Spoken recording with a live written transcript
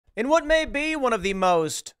In what may be one of the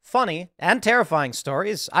most funny and terrifying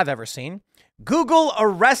stories I've ever seen, Google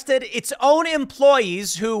arrested its own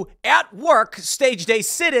employees who, at work, staged a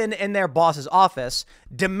sit-in in their boss's office,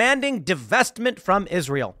 demanding divestment from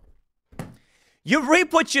Israel. You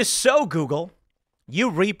reap what you sow, Google. You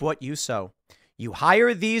reap what you sow. You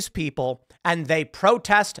hire these people, and they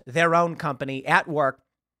protest their own company at work.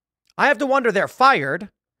 I have to wonder they're fired,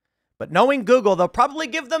 but knowing Google, they'll probably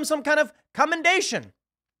give them some kind of commendation.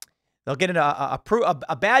 They'll get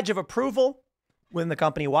a badge of approval within the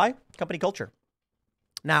company. Why? Company culture.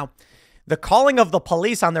 Now, the calling of the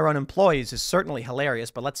police on their own employees is certainly hilarious,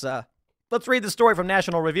 but let's read the story from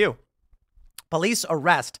National Review. Police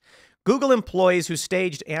arrest Google employees who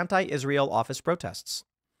staged anti-Israel office protests.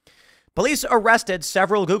 Police arrested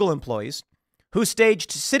several Google employees who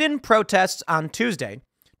staged sit-in protests on Tuesday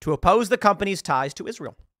to oppose the company's ties to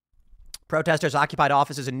Israel. Protesters occupied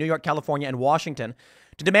offices in New York, California, and Washington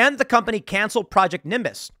to demand the company cancel Project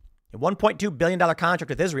Nimbus, a $1.2 billion contract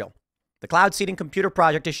with Israel. The cloud seeding computer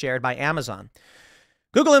project is shared by Amazon.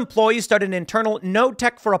 Google employees started an internal No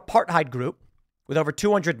Tech for Apartheid group with over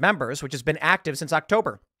 200 members, which has been active since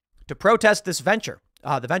October, to protest this venture.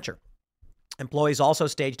 Employees also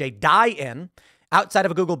staged a die-in outside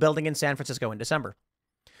of a Google building in San Francisco in December.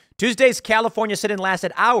 Tuesday's California sit-in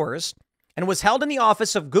lasted hours and was held in the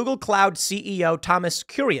office of Google Cloud CEO Thomas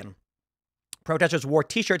Kurian. Protesters wore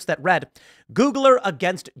T-shirts that read, "Googler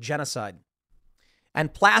against genocide,"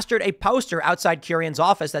 and plastered a poster outside Kurian's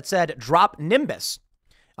office that said, "Drop Nimbus."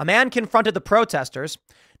 A man confronted the protesters,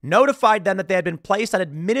 notified them that they had been placed on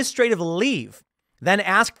administrative leave, then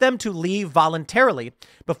asked them to leave voluntarily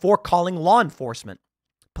before calling law enforcement.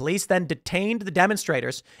 Police then detained the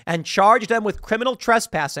demonstrators and charged them with criminal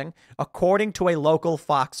trespassing, according to a local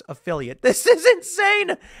Fox affiliate. This is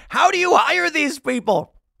insane. How do you hire these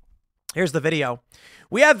people? Here's the video.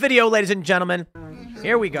 We have video, ladies and gentlemen.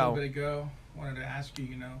 Here we go. A little bit ago, wanted to ask you,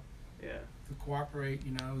 to cooperate.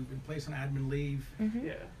 We've been placed on admin leave.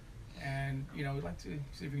 Yeah. And, we'd like to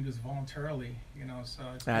see if we can do this voluntarily, so.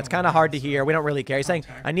 It's kind of hard to hear. We don't really care. He's saying,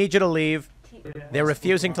 I need you to leave. They're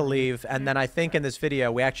refusing to leave. And then I think in this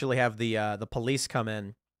video, we actually have the police come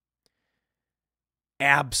in.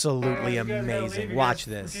 Absolutely amazing. Watch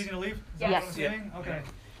this. Refusing to leave? Yes. Okay.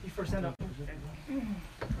 You first stand up.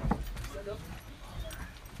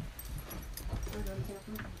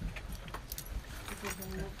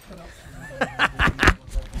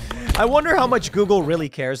 I wonder how much Google really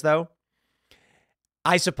cares, though.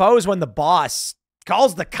 I suppose when the boss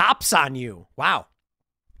calls the cops on you. Wow.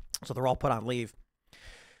 So they're all put on leave.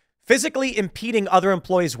 Physically impeding other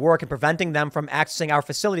employees' work and preventing them from accessing our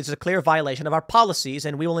facilities is a clear violation of our policies,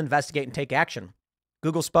 and we will investigate and take action.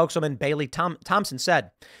 Google spokeswoman Bailey Thompson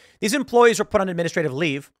said, "These employees were put on administrative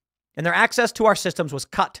leave, and their access to our systems was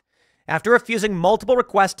cut. After refusing multiple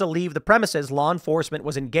requests to leave the premises, law enforcement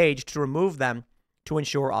was engaged to remove them to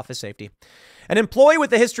ensure office safety." An employee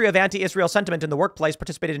with a history of anti-Israel sentiment in the workplace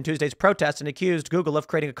participated in Tuesday's protest and accused Google of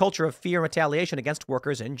creating a culture of fear and retaliation against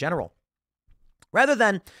workers in general. Rather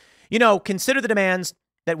than, consider the demands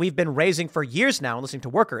that we've been raising for years now and listening to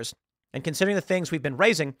workers, and considering the things we've been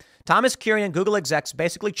raising, Thomas Kurian and Google execs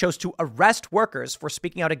basically chose to arrest workers for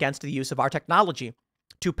speaking out against the use of our technology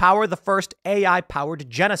to power the first AI-powered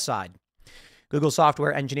genocide. Google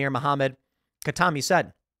software engineer Mohammed Khatami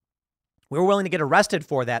said, "We were willing to get arrested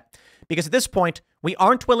for that because at this point, we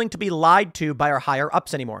aren't willing to be lied to by our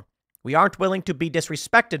higher-ups anymore. We aren't willing to be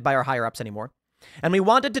disrespected by our higher-ups anymore. And we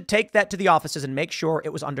wanted to take that to the offices and make sure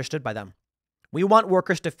it was understood by them. We want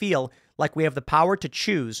workers to feel like we have the power to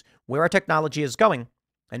choose where our technology is going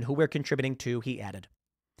and who we're contributing to," he added.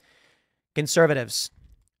 Conservatives,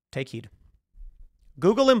 take heed.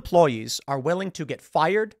 Google employees are willing to get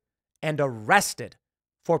fired and arrested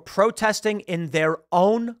for protesting in their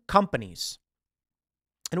own companies.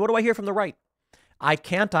 And what do I hear from the right? I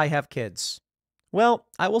have kids. Well,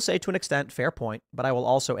 I will say to an extent, fair point, but I will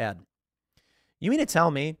also add, you mean to tell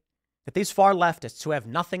me that these far leftists who have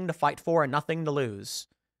nothing to fight for and nothing to lose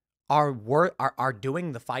are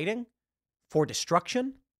doing the fighting for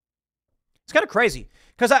destruction? It's kind of crazy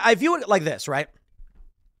because I view it like this, right?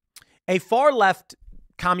 A far left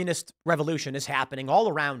communist revolution is happening all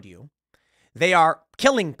around you. They are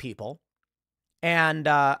killing people. And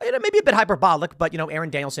it may be a bit hyperbolic, but, Aaron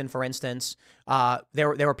Danielson, for instance,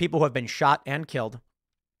 there were people who have been shot and killed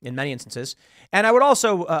in many instances. And I would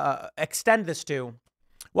also extend this to,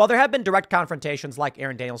 while there have been direct confrontations like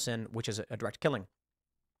Aaron Danielson, which is a direct killing,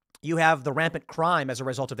 you have the rampant crime as a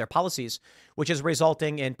result of their policies, which is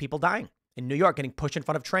resulting in people dying. In New York, getting pushed in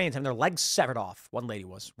front of trains, having their legs severed off. One lady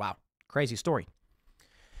was. Wow. Crazy story.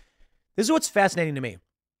 This is what's fascinating to me.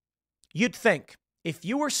 You'd think if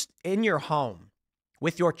you were in your home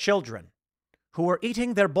with your children who were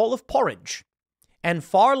eating their bowl of porridge and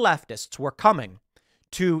far leftists were coming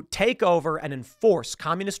to take over and enforce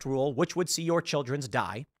communist rule, which would see your children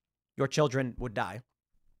die,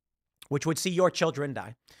 which would see your children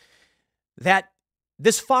die, that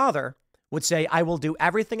this father would say, I will do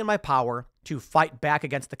everything in my power to fight back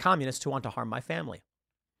against the communists who want to harm my family.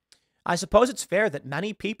 I suppose it's fair that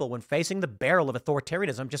many people, when facing the barrel of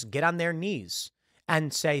authoritarianism, just get on their knees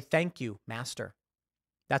and say, thank you, master.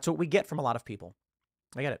 That's what we get from a lot of people.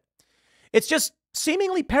 I get it. It's just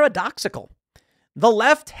seemingly paradoxical. The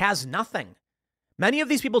left has nothing. Many of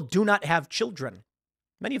these people do not have children.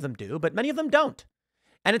 Many of them do, but many of them don't.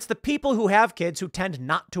 And it's the people who have kids who tend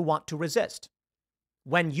not to want to resist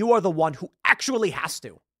when you are the one who actually has to.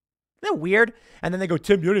 Isn't that weird? And then they go,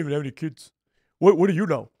 Tim, you don't even have any kids. What do you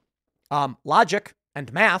know? Logic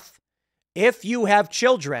and math. If you have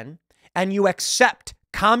children and you accept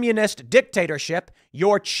communist dictatorship,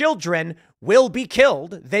 your children will be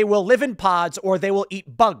killed. They will live in pods or they will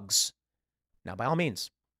eat bugs. Now, by all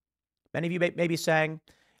means, many of you may be saying,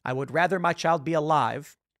 I would rather my child be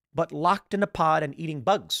alive, but locked in a pod and eating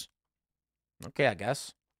bugs. Okay, I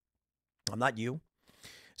guess. I'm not you.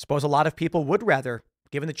 Suppose a lot of people would rather,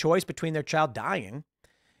 given the choice between their child dying,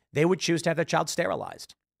 they would choose to have their child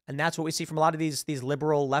sterilized. And that's what we see from a lot of these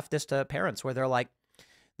liberal leftist parents, where they're like,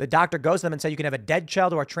 the doctor goes to them and says, you can have a dead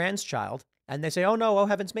child or a trans child. And they say, oh no, oh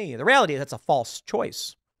heavens me. The reality is that's a false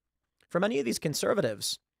choice. For many of these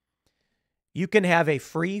conservatives, you can have a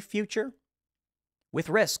free future with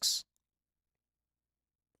risks.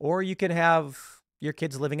 Or you can have your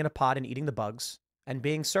kids living in a pod and eating the bugs and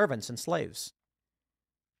being servants and slaves.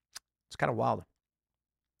 It's kind of wild.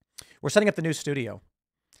 We're setting up the new studio.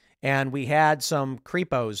 And we had some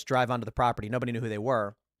creepos drive onto the property. Nobody knew who they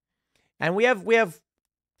were. And we have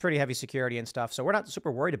pretty heavy security and stuff, so we're not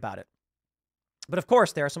super worried about it. But of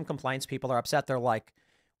course, there are some complaints. People are upset. They're like,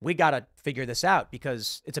 we got to figure this out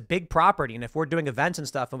because it's a big property. And if we're doing events and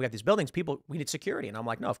stuff and we have these buildings, we need security. And I'm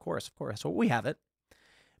like, no, of course. So we have it.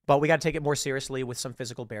 But we got to take it more seriously with some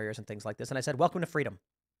physical barriers and things like this. And I said, welcome to freedom.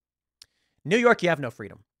 New York, you have no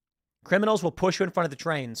freedom. Criminals will push you in front of the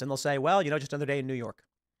trains and they'll say, well, just another day in New York.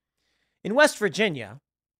 In West Virginia,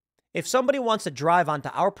 if somebody wants to drive onto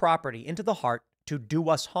our property into the heart to do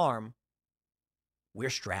us harm, we're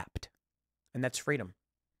strapped. And that's freedom.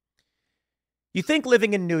 You think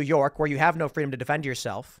living in New York, where you have no freedom to defend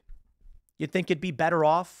yourself, you'd think you'd be better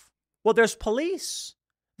off? Well, there's police.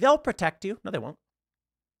 They'll protect you. No, they won't.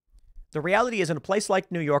 The reality is, in a place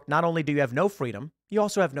like New York, not only do you have no freedom, you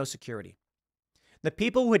also have no security. The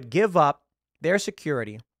people who would give up their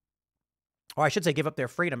security, or I should say give up their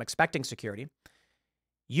freedom expecting security,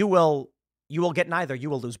 you will get neither. You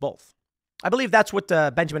will lose both. I believe that's what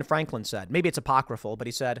Benjamin Franklin said. Maybe it's apocryphal, but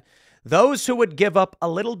he said, those who would give up a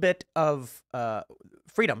little bit of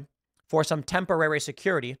freedom for some temporary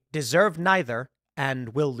security deserve neither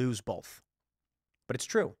and will lose both. But it's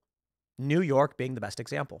true. New York being the best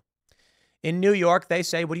example. In New York, they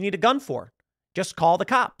say, what do you need a gun for? Just call the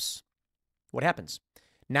cops. What happens?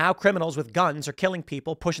 Now criminals with guns are killing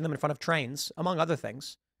people, pushing them in front of trains, among other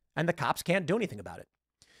things, and the cops can't do anything about it.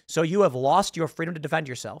 So you have lost your freedom to defend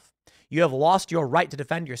yourself. You have lost your right to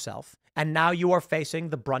defend yourself, and now you are facing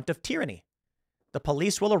the brunt of tyranny. The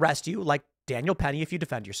police will arrest you like Daniel Penny if you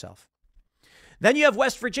defend yourself. Then you have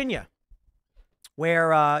West Virginia,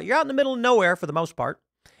 where you're out in the middle of nowhere for the most part,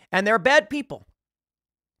 and there are bad people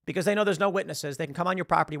because they know there's no witnesses. They can come on your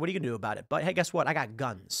property. What are you going to do about it? But hey, guess what? I got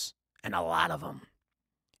guns, and a lot of them.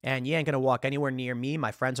 And you ain't going to walk anywhere near me,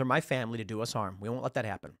 my friends, or my family to do us harm. We won't let that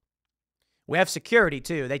happen. We have security,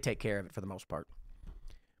 too. They take care of it for the most part.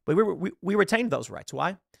 But we retained those rights.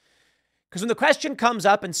 Why? Because when the question comes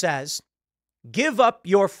up and says, give up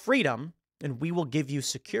your freedom and we will give you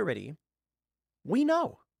security, we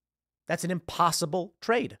know that's an impossible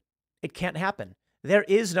trade. It can't happen. There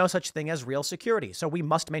is no such thing as real security. So we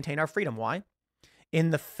must maintain our freedom. Why? In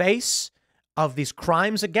the face of these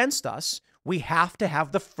crimes against us, we have to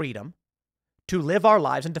have the freedom to live our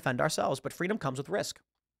lives and defend ourselves. But freedom comes with risk.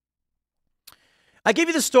 I give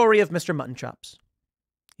you the story of Mr. Mutton Chops.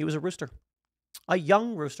 He was a rooster, a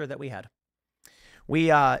young rooster that we had.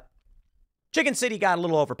 Chicken City got a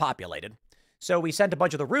little overpopulated. So we sent a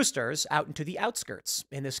bunch of the roosters out into the outskirts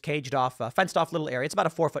in this caged off, fenced off little area. It's about a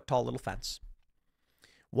 4-foot tall little fence.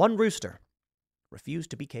 One rooster refused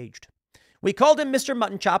to be caged. We called him Mr.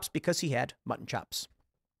 Mutton Chops because he had mutton chops.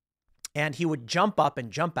 And he would jump up and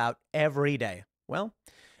jump out every day. Well,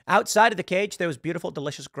 outside of the cage, there was beautiful,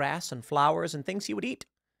 delicious grass and flowers and things he would eat.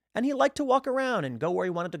 And he liked to walk around and go where he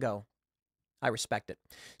wanted to go. I respect it.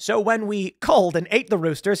 So when we culled and ate the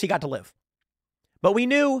roosters, he got to live. But we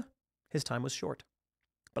knew his time was short.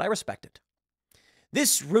 But I respect it.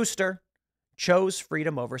 This rooster chose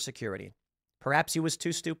freedom over security. Perhaps he was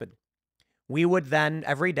too stupid. We would then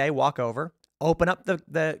every day walk over, open up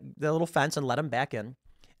the little fence and let him back in.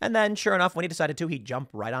 And then, sure enough, when he decided to, he'd jump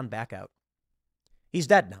right on back out. He's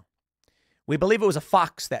dead now. We believe it was a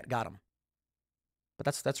fox that got him. But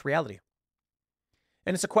that's reality.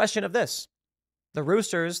 And it's a question of this. The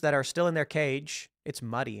roosters that are still in their cage, it's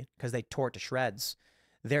muddy because they tore it to shreds.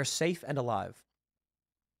 They're safe and alive.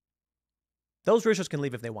 Those roosters can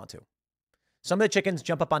leave if they want to. Some of the chickens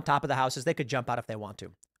jump up on top of the houses. They could jump out if they want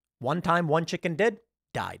to. One time, one chicken did,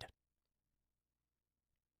 died.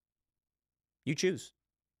 You choose.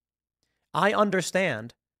 I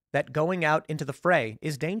understand that going out into the fray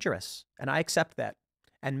is dangerous, and I accept that.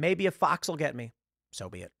 And maybe a fox will get me. So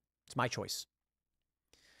be it. It's my choice.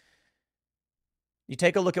 You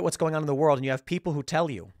take a look at what's going on in the world, and you have people who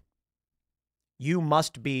tell you, you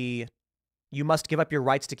must give up your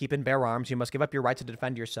rights to keep and bear arms. You must give up your rights to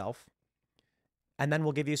defend yourself. And then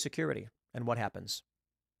we'll give you security. And what happens?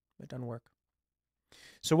 It doesn't work.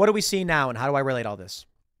 So what do we see now, and how do I relate all this?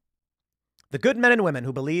 The good men and women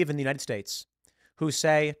who believe in the United States, who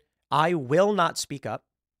say, I will not speak up,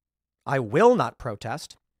 I will not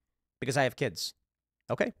protest, because I have kids.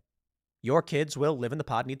 Okay. Your kids will live in the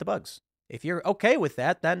pod and eat the bugs. If you're okay with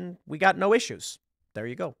that, then we got no issues. There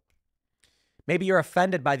you go. Maybe you're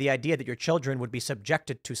offended by the idea that your children would be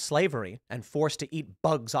subjected to slavery and forced to eat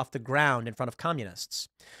bugs off the ground in front of communists.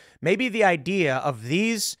 Maybe the idea of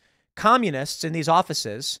these communists in these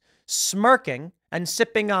offices smirking and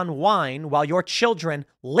sipping on wine while your children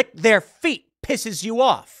lick their feet pisses you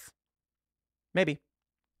off. Maybe.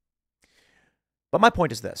 But my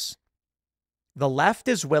point is this. The left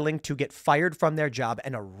is willing to get fired from their job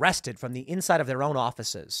and arrested from the inside of their own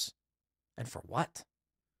offices. And for what?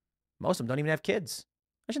 Most of them don't even have kids.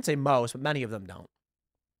 I shouldn't say most, but many of them don't.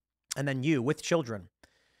 And then you, with children,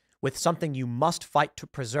 with something you must fight to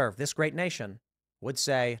preserve, this great nation, would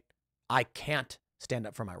say, I can't stand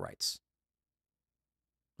up for my rights.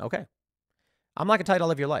 Okay. I'm not going to tell you to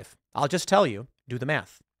live your life. I'll just tell you, do the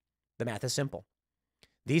math. The math is simple.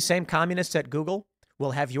 These same communists at Google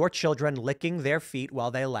will have your children licking their feet while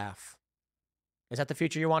they laugh. Is that the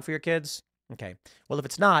future you want for your kids? Okay. Well, if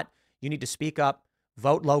it's not, you need to speak up,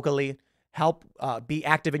 vote locally, help be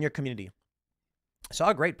active in your community. I saw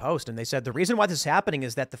a great post, and they said the reason why this is happening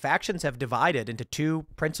is that the factions have divided into two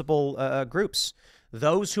principal groups,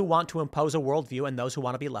 those who want to impose a worldview and those who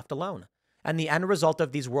want to be left alone. And the end result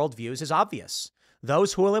of these worldviews is obvious.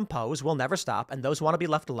 Those who will impose will never stop, and those who want to be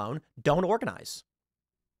left alone don't organize.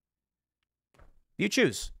 You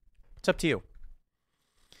choose. It's up to you.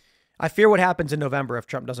 I fear what happens in November if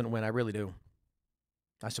Trump doesn't win. I really do.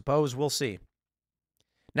 I suppose we'll see.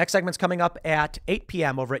 Next segment's coming up at 8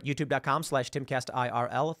 p.m. over at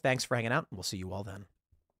youtube.com/TimcastIRL. Thanks for hanging out. We'll see you all then.